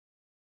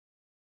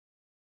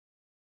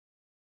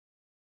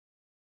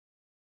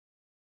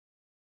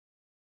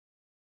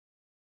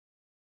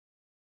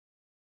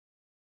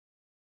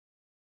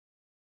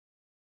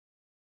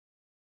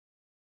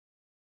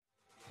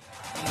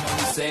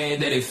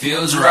saying that it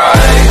feels right.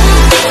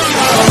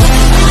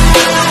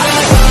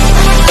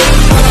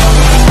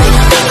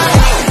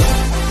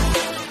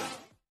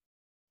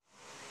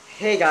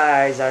 Hey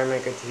guys,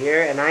 Anouncement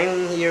here, and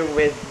I'm here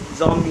with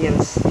Zombie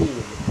and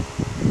Steve.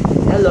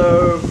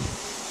 Hello.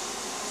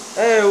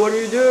 Hey, what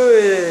are you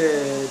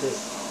doing?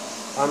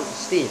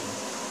 Steve.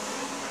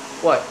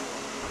 What?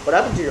 What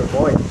happened to your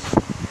voice?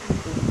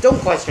 Don't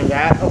question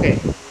that. Okay.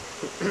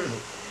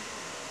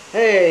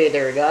 Hey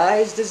there,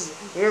 guys.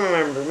 You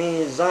remember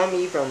me,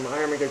 Zombie from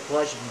Anouncement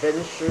Plush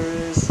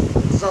Adventures.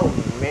 So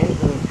many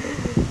good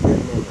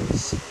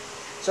memories.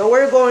 So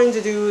we're going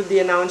to do the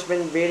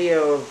announcement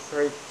video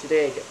for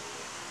today.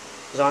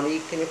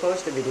 Zombie, can you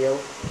close the video?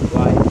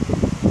 Why?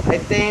 I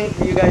think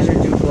you guys are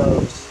too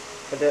close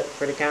for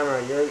the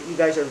camera. You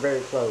guys are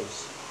very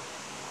close.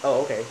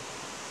 Oh, okay.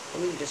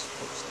 Let me just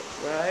post it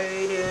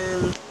right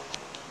in.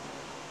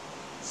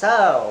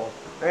 So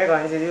we're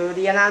going to do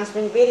the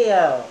announcement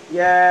video.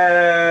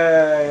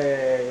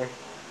 Yay!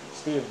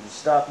 Steve,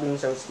 stop being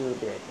so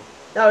stupid.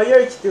 No,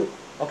 you're stupid.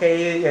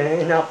 Okay,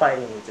 you're not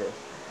fighting me too.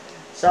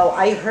 So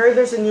I heard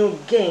there's a new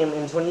game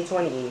in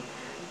 2020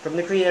 from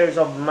the creators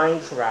of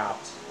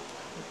Minecraft.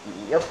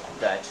 Yep,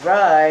 that's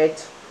right.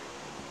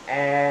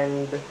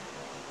 And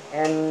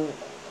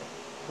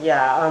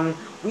yeah,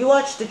 we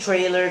watched the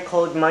trailer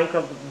called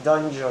Minecraft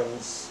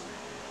Dungeons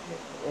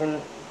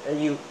in a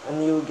new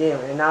game,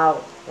 and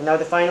now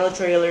the final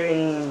trailer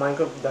in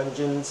Minecraft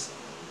Dungeons,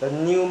 the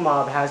new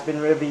mob has been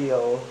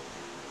revealed.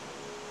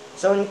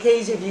 So in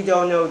case if you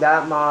don't know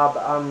that mob,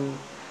 I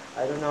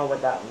don't know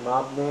what that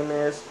mob name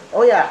is.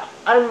 Oh yeah,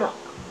 I'm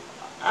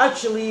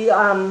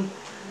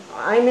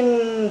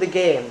in the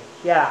game.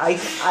 Yeah, I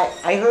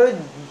heard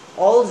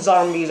all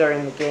zombies are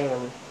in the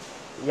game.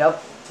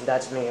 Yup,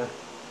 that's me.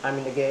 I'm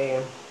in the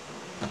game.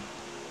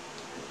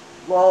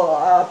 Well,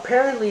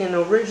 apparently in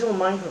original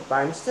Minecraft,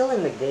 I'm still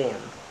in the game.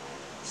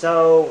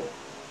 So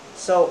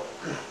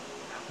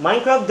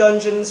Minecraft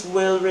Dungeons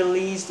will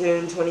release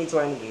in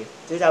 2020.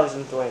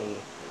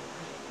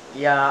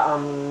 Yeah,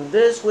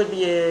 this would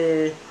be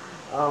a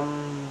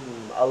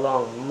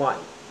long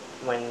month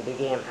when the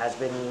game has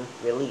been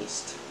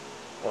released.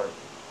 Or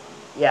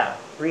yeah,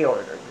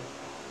 pre-ordered.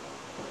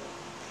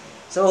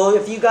 So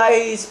if you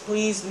guys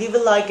please leave a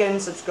like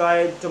and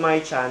subscribe to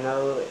my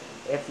channel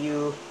if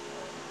you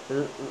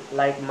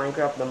like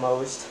Minecraft the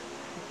most.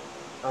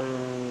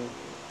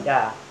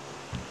 Yeah.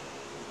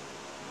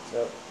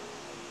 So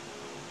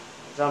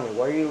Zombie,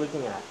 what are you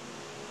looking at?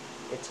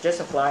 It's just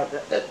a fly.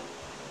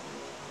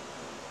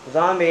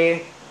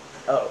 Zombie.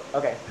 Oh,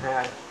 okay.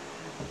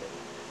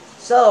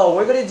 So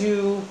we're gonna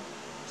do.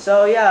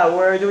 So yeah,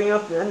 we're doing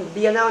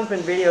the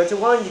announcement video to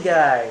warn you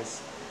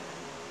guys,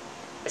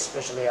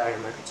 especially our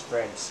Market's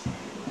friends,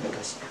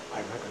 because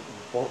our Market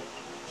won't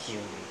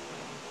hear me.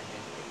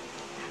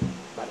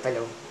 My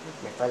fellow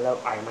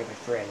Iron Market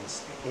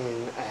friends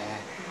in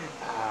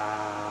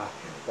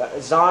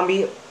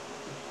Zombie,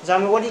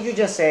 what did you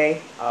just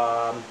say?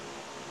 Are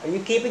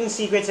you keeping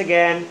secrets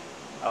again?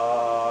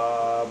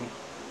 No,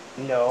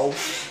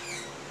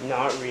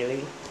 not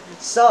really.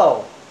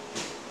 So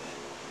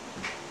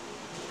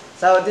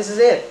this is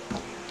it.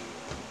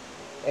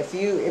 If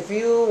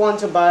you want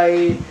to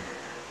buy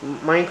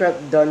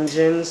Minecraft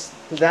Dungeons,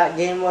 that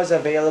game was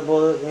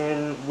available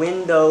in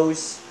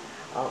Windows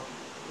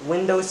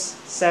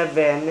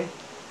 7,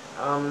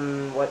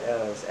 what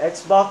else?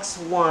 Xbox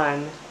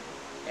One,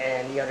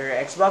 and the other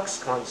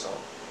Xbox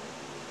console.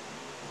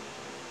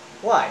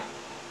 Why?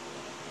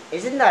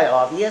 Isn't that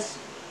obvious?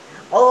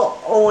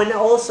 Oh, and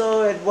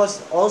also it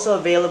was also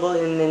available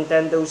in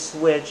Nintendo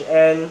Switch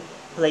and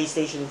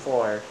PlayStation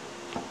 4.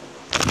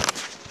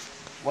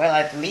 Well,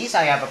 at least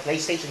I have a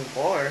PlayStation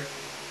 4.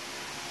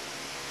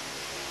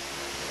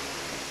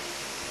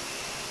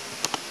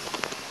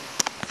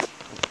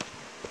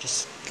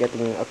 Just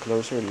getting a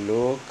closer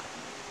look.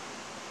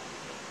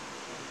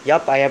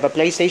 Yup, I have a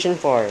PlayStation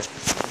 4.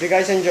 If you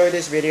guys enjoyed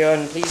this video,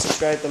 and please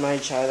subscribe to my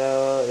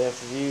channel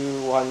if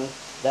you want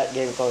that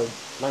game called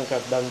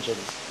Minecraft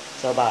Dungeons.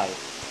 So bye.